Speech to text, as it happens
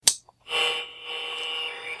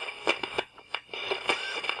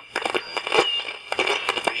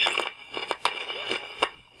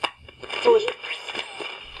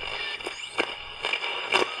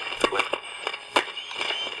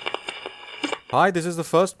Hi, this is the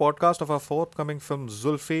first podcast of our forthcoming film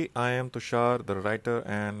Zulfi. I am Tushar, the writer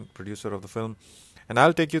and producer of the film, and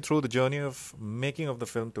I'll take you through the journey of making of the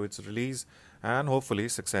film to its release and hopefully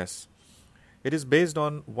success. It is based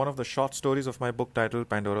on one of the short stories of my book titled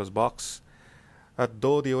Pandora's Box.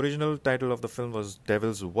 Though the original title of the film was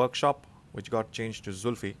Devil's Workshop, which got changed to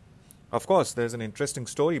Zulfi. Of course, there's an interesting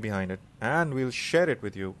story behind it, and we'll share it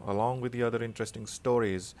with you along with the other interesting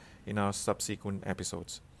stories in our subsequent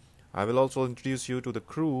episodes. I will also introduce you to the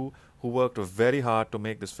crew who worked very hard to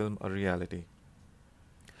make this film a reality.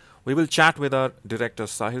 We will chat with our director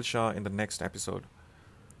Sahil Shah in the next episode.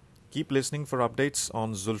 Keep listening for updates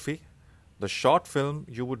on Zulfi, the short film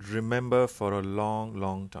you would remember for a long,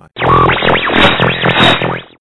 long time.